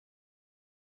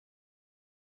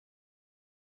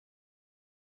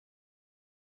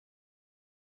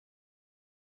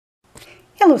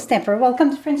Hello Stamper, welcome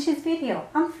to French's video.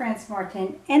 I'm Franz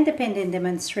Martin, independent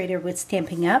demonstrator with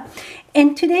Stampin' Up.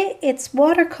 And today it's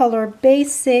watercolor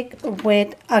basic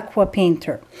with Aqua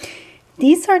painter.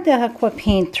 These are the Aqua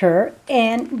painter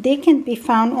and they can be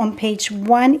found on page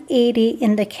 180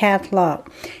 in the catalog.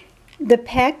 The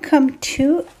pack come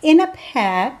two in a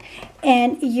pack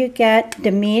and you get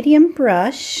the medium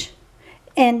brush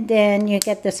and then you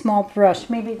get the small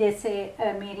brush. Maybe they say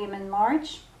medium and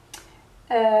large.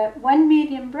 One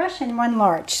medium brush and one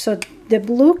large. So the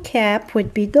blue cap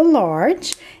would be the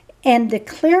large and the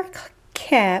clear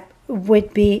cap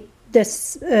would be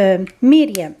this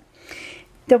medium.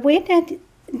 The way that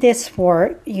this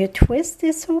works, you twist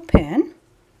this open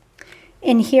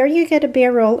and here you get a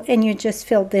barrel and you just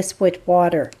fill this with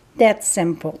water. That's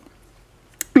simple.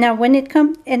 Now when it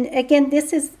comes, and again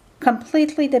this is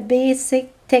completely the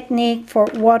basic technique for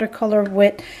watercolor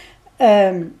with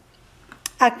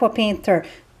Aqua painter.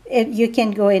 You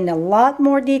can go in a lot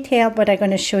more detail, but I'm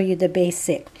going to show you the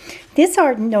basic. These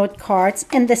are note cards,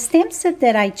 and the stamp set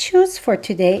that I choose for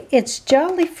today, it's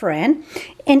Jolly Friend.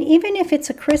 And even if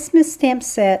it's a Christmas stamp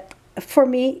set, for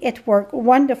me it worked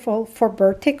wonderful for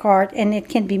birthday card, and it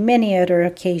can be many other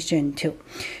occasions too.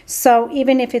 So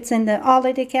even if it's in the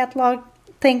holiday catalog,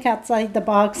 think outside the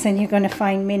box and you're going to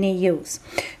find many use.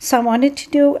 So I wanted to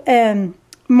do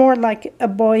more like a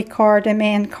boy card, a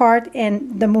man card,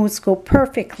 and the moves go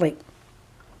perfectly.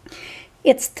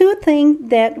 It's two things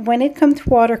that when it comes to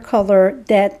watercolor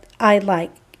that I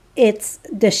like. It's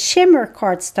the shimmer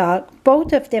cardstock.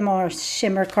 Both of them are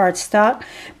shimmer cardstock.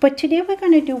 But today we're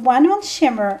going to do one on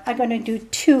shimmer. I'm going to do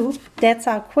two. That's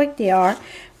how quick they are.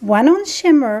 One on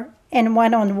shimmer and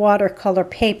one on watercolor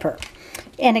paper.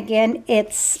 And again,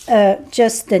 it's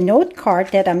just the note card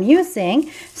that I'm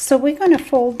using. So we're going to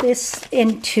fold this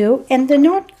in two. And the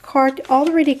note card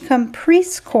already come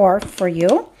pre-scored for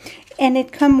you. And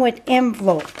it come with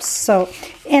envelopes. So,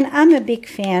 and I'm a big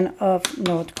fan of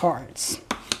note cards.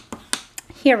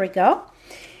 Here we go.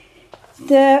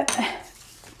 The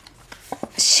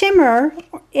shimmer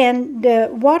and the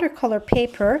watercolor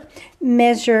paper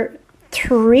measure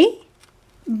 3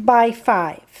 by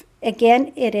 5.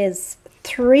 Again, it is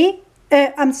 3 by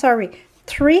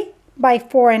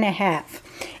 4.5.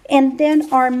 And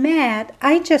then our mat,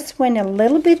 I just went a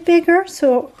little bit bigger,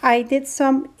 so I did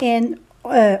some in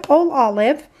all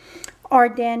olive or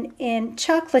then in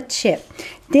chocolate chip.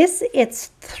 This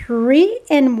is 3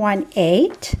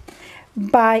 1/8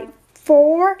 by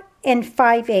 4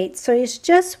 5/8. So it's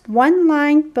just one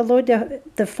line below the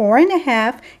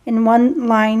 4.5 and one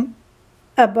line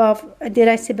above. Did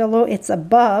I say below? It's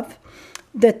above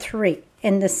the 3.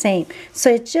 And the same.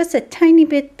 So it's just a tiny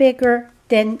bit bigger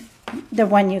than the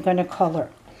one you're going to color.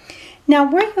 Now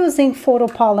we're using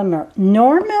photopolymer.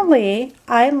 Normally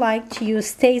I like to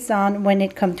use StazOn when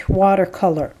it comes to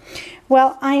watercolor.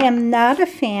 Well, I am not a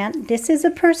fan. This is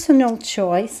a personal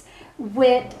choice.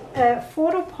 With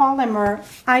photopolymer,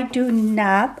 I do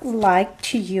not like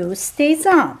to use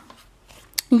StazOn.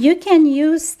 You can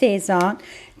use StazOn.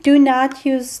 Do not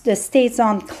use the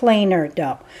StazOn cleaner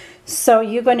though. So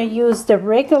you're going to use the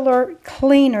regular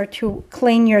cleaner to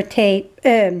clean your tape,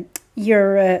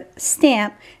 your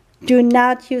stamp. Do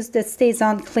not use the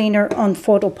StazOn cleaner on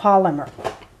photopolymer.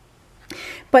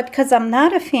 But because I'm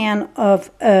not a fan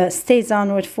of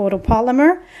StazOn with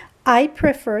photopolymer, I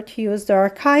prefer to use the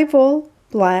archival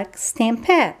black stamp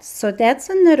pads. So that's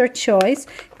another choice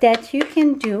that you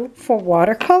can do for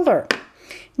watercolor.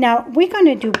 Now we're going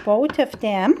to do both of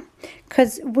them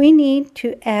because we need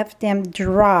to have them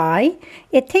dry.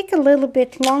 It takes a little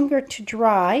bit longer to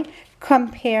dry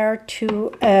compared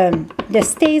to the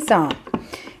StazOn.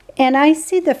 And I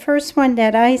see the first one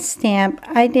that I stamped,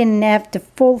 I didn't have the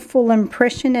full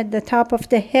impression at the top of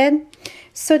the head.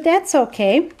 So that's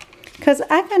okay because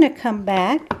I'm going to come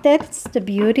back. That's the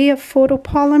beauty of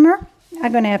photopolymer.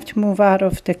 I'm going to have to move out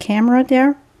of the camera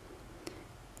there.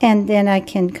 And then I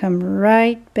can come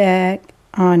right back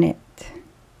on it.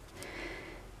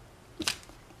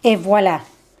 Et voila.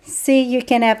 See, you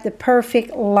can have the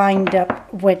perfect lined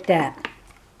up with that.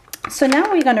 So now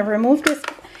we're going to remove this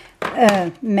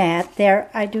mat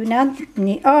there. I do not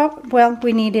need, oh, well,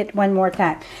 we need it one more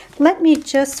time. Let me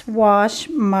just wash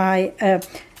my,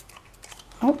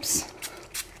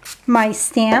 my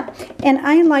stamp. And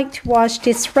I like to wash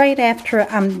this right after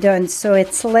I'm done so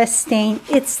it's less stain.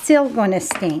 It's still going to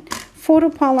stain.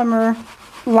 Photopolymer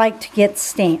like to get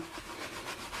stained.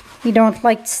 You don't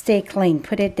like to stay clean,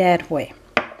 put it that way.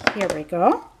 Here we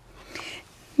go.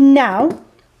 Now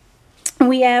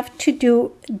we have to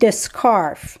do the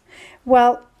scarf.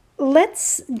 Well,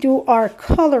 let's do our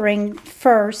coloring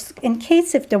first. In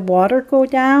case if the water go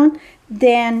down,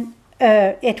 then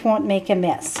it won't make a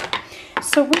mess.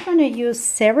 So we're going to use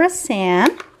Sarah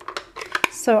Sand.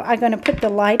 So I'm going to put the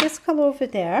lightest color over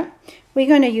there. We're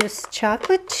going to use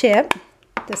chocolate chip,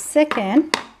 the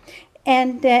second,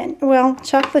 and then, well,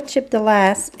 chocolate chip the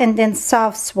last, and then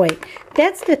soft suede.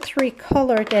 That's the three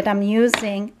color that I'm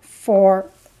using for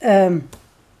the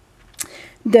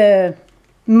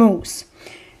mousse.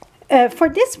 For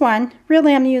this one,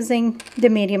 really I'm using the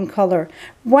medium color.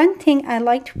 One thing, I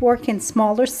like to work in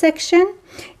smaller section,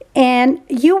 and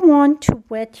you want to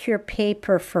wet your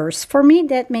paper first. For me,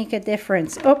 that make a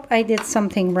difference. Oh, I did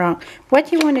something wrong.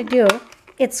 What you want to do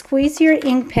is squeeze your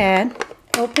ink pad,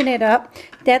 open it up.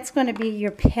 That's going to be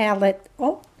your palette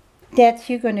that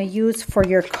you're going to use for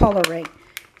your coloring.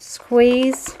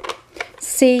 Squeeze.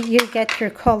 See, you get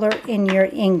your color in your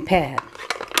ink pad.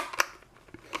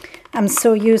 I'm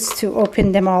so used to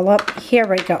open them all up. Here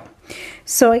we go.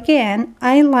 So again,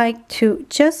 I like to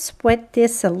just wet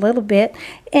this a little bit,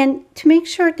 and to make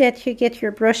sure that you get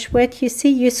your brush wet, you see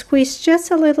you squeeze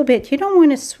just a little bit. You don't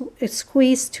want to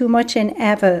squeeze too much and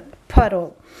have a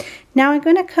puddle. Now I'm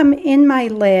going to come in my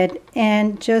lid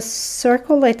and just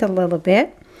circle it a little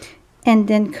bit, and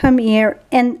then come here,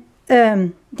 and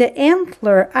the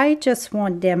antler, I just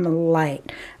want them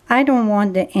light. I don't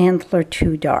want the antler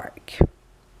too dark.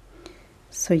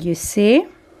 So you see,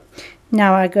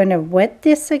 now I'm going to wet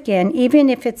this again. Even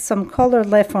if it's some color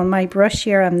left on my brush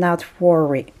here, I'm not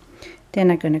worried.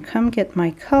 Then I'm going to come get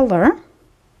my color.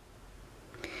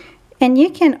 And you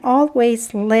can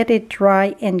always let it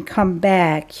dry and come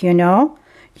back, you know.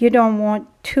 You don't want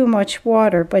too much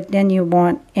water, but then you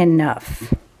want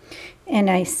enough. And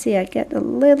I see I get a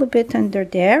little bit under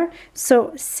there.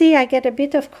 So see, I get a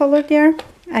bit of color there.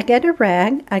 I get a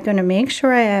rag. I'm going to make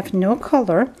sure I have no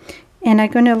color. And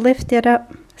I'm going to lift it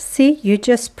up. See, you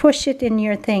just push it in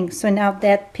your thing. So now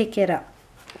that pick it up.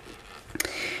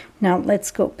 Now let's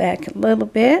go back a little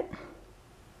bit.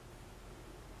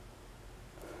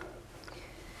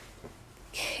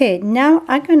 Okay, now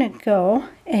I'm going to go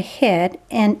ahead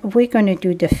and we're going to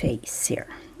do the face here.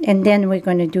 And then we're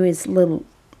going to do his little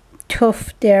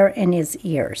tuft there and his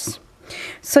ears.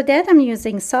 So that I'm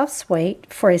using soft suede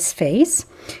for his face.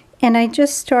 And I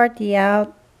just start the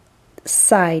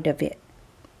outside of it.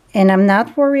 And I'm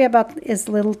not worried about his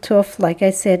little tuft. Like I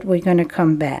said, we're going to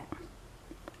come back.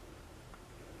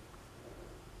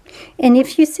 And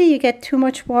if you see you get too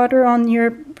much water on your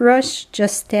brush,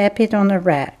 just tap it on a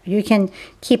rag. You can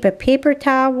keep a paper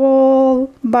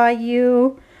towel by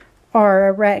you or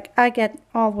a rag. I get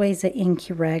always an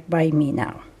inky rag by me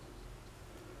now.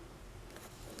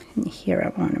 And here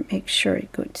I want to make sure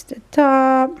it goes to the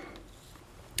top.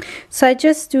 So I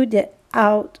just do the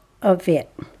out of it.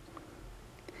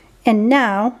 And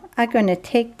now I'm going to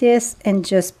take this and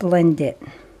just blend it.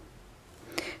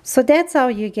 So that's how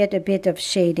you get a bit of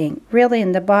shading. Really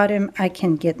in the bottom I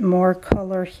can get more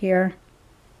color here.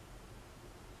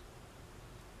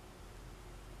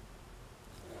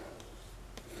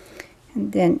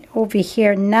 And then over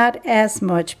here not as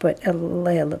much but a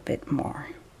little bit more.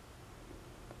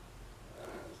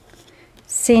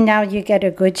 See, now you get a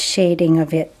good shading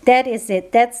of it. That is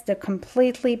it. That's the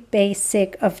completely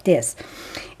basic of this.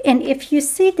 And if you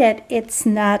see that it's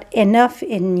not enough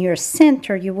in your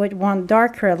center, you would want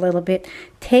darker a little bit,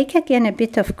 take again a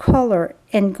bit of color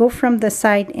and go from the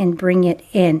side and bring it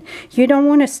in. You don't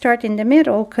want to start in the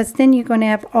middle because then you're going to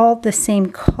have all the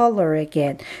same color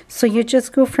again. So you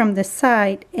just go from the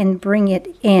side and bring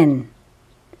it in.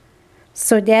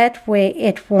 So that way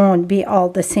it won't be all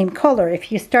the same color.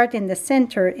 If you start in the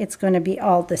center, it's going to be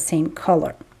all the same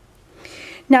color.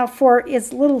 Now for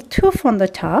his little tooth on the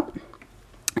top,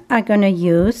 I'm going to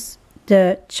use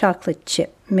the chocolate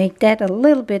chip. Make that a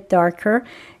little bit darker.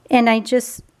 And I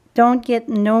just don't get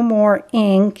no more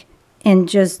ink and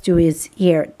just do his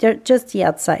ear. Just the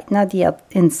outside, not the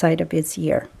inside of his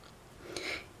ear.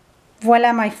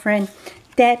 Voila, my friend.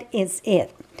 That is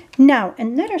it. Now,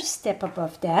 another step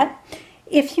above that,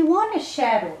 if you want a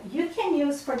shadow, you can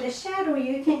use, for the shadow,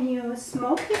 you can use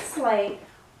Smoky Slate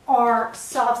or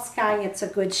Soft Sky. It's a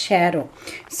good shadow.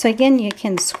 So again, you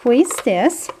can squeeze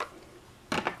this.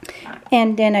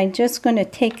 And then I'm just going to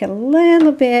take a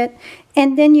little bit.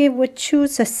 And then you would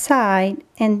choose a side.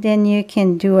 And then you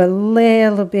can do a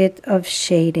little bit of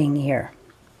shading here.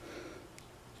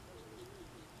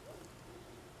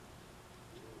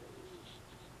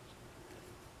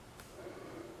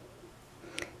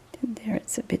 There,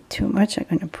 it's a bit too much. I'm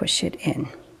going to push it in.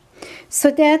 So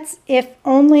that's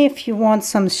only if you want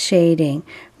some shading.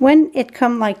 When it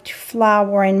comes like to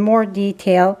flower and more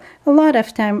detail, a lot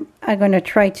of time I'm going to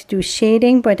try to do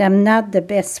shading, but I'm not the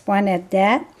best one at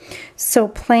that. So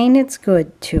plain is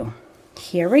good too.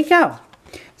 Here we go.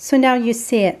 So now you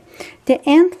see it. The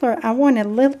antler, I want a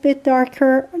little bit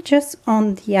darker just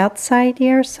on the outside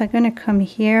here. So I'm going to come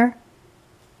here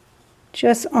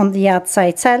just on the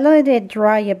outside. So I let it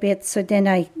dry a bit so then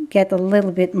I get a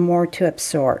little bit more to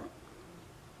absorb.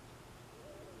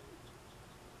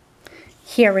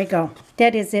 Here we go.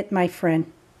 That is it, my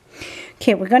friend.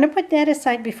 Okay, we're going to put that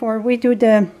aside before we do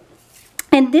the...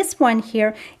 And this one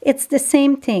here, it's the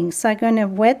same thing. So I'm going to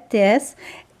wet this.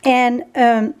 And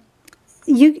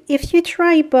if you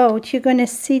try both, you're going to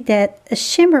see that a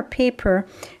shimmer paper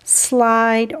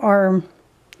slide or...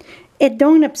 It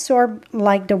don't absorb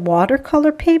like the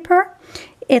watercolor paper.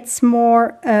 It's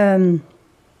more... I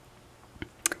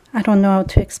don't know how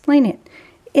to explain it.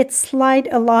 It slides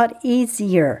a lot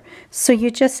easier. So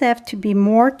you just have to be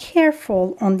more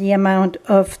careful on the amount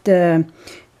of the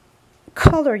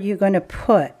color you're going to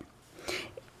put.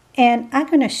 And I'm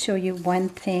going to show you one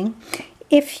thing.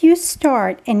 If you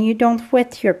start and you don't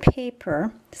wet your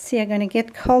paper, see, I'm going to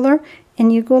get color,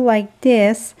 and you go like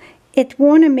this, it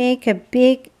want to make a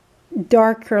big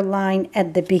darker line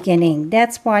at the beginning.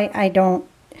 That's why I don't.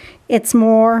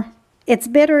 It's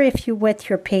better if you wet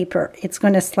your paper. It's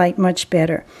going to slide much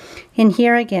better. And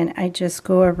here again, I just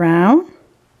go around.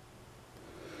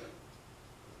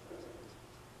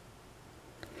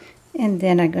 And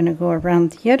then I'm going to go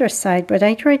around the other side, but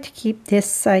I try to keep this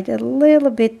side a little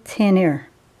bit thinner.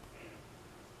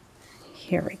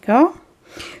 Here we go.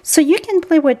 So you can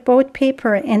play with both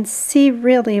paper and see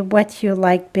really what you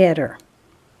like better.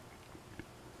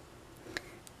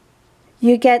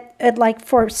 You get, like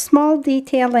for small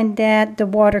detail and that, the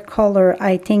watercolor,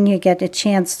 I think you get a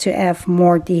chance to have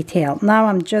more detail. Now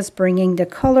I'm just bringing the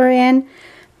color in,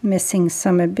 missing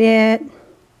some a bit.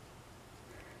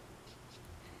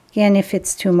 Again, if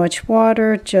it's too much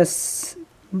water, just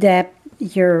dab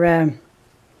your,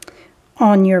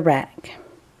 on your rag.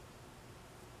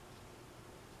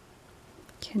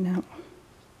 Okay, now,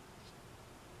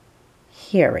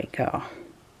 here we go.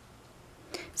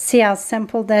 See how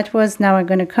simple that was? Now I'm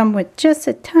going to come with just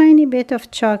a tiny bit of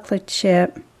chocolate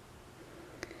chip.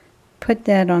 Put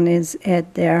that on his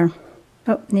head there.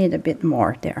 Oh, need a bit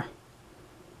more there.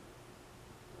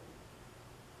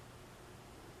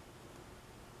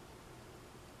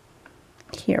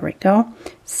 Here we go.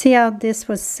 See how this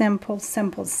was simple,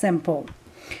 simple, simple.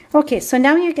 Okay, so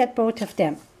now you get both of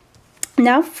them.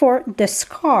 Now for the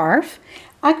scarf,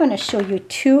 I'm going to show you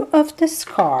two of the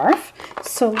scarf.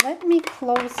 So let me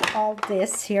close all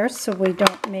this here so we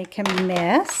don't make a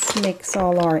mess. Mix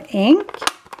all our ink.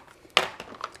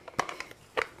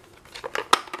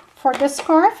 For the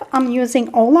scarf, I'm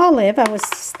using Old Olive. I was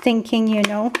thinking, you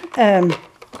know,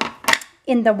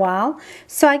 in the while.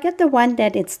 So I get the one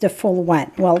that it's the full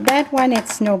one. Well, that one,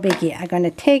 it's no biggie. I'm going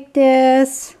to take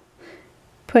this,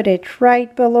 put it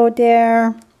right below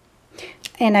there.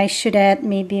 And I should add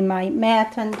maybe my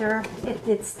mat under. It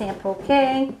did stamp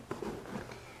okay.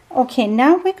 Okay,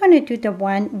 now we're going to do the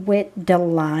one with the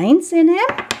lines in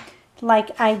it.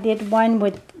 Like I did one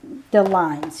with the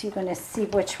lines. You're going to see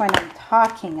which one I'm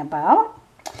talking about.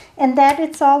 And that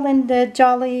it's all in the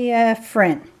Jolly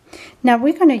Friend. Now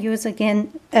we're going to use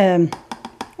again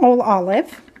Old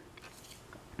Olive.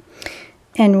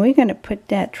 And we're going to put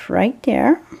that right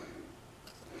there.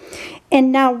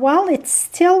 And now while it's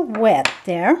still wet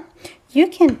there, you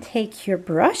can take your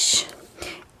brush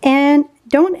and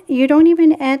you don't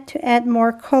even add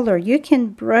more color. You can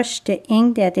brush the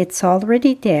ink that it's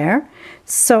already there.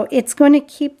 So it's going to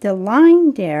keep the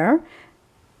line there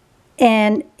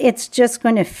and it's just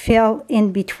going to fill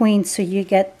in between so you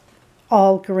get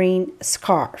all green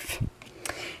scarf.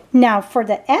 Now for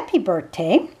the Happy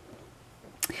Birthday,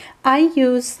 I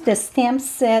use the stamp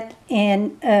set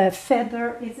in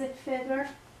Feather. Is it Feather?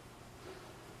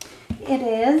 It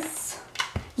is.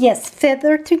 Yes,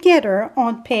 Feather Together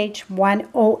on page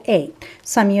 108.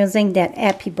 So I'm using that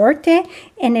Happy Birthday,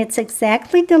 and it's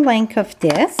exactly the length of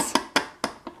this.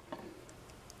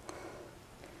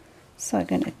 So I'm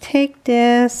going to take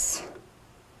this,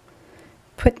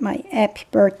 put my Happy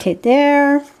Birthday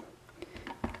there,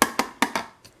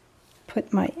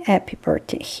 put my Happy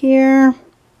Birthday here.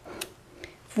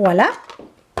 Voila.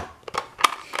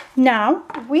 Now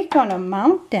we're gonna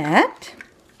mount that.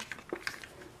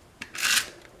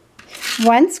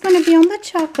 One's gonna be on the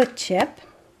chocolate chip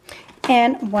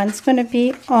and one's gonna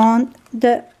be on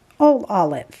the Old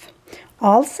Olive.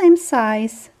 All same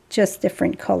size, just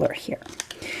different color here.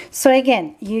 So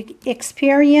again, you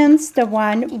experience the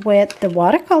one with the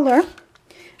watercolor,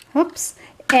 oops,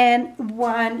 and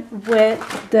one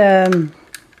with the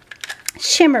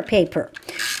shimmer paper.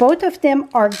 Both of them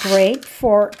are great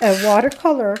for a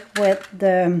watercolor with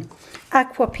the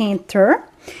Aqua painter.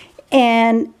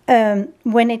 And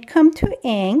when it comes to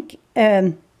ink,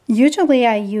 usually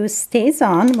I use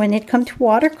StazOn when it comes to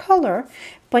watercolor.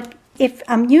 But if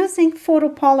I'm using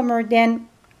photopolymer, then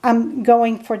I'm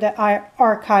going for the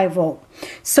archival.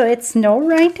 So it's no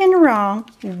right and wrong,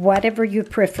 whatever you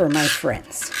prefer, my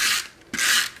friends.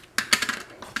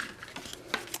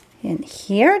 And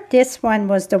here, this one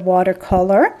was the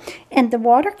watercolor. And the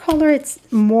watercolor, it's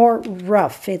more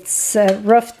rough. It's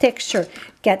rough texture.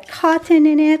 Got cotton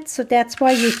in it, so that's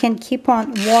why you can keep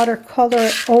on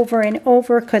watercolor over and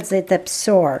over because it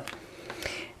absorbs.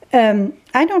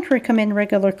 I don't recommend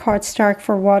regular cardstock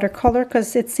for watercolor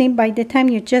because it seems by the time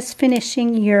you're just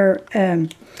finishing your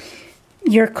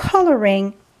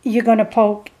coloring, you're going to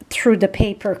poke through the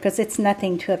paper because it's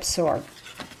nothing to absorb.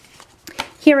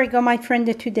 Here we go, my friend,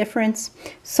 the two difference.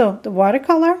 So the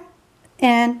watercolor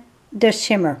and the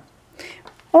shimmer.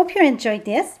 Hope you enjoyed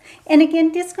this. And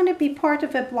again, this is going to be part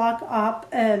of a blog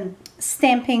up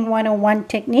stamping 101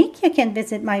 technique. You can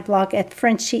visit my blog at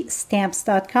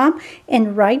FrenchieStamps.com.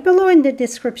 And right below in the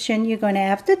description, you're going to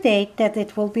have the date that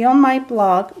it will be on my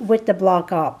blog with the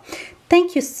blog up.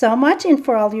 Thank you so much. And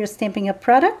for all your Stampin' Up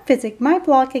product, visit my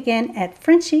blog again at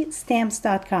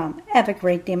FrenchieStamps.com. Have a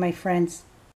great day, my friends.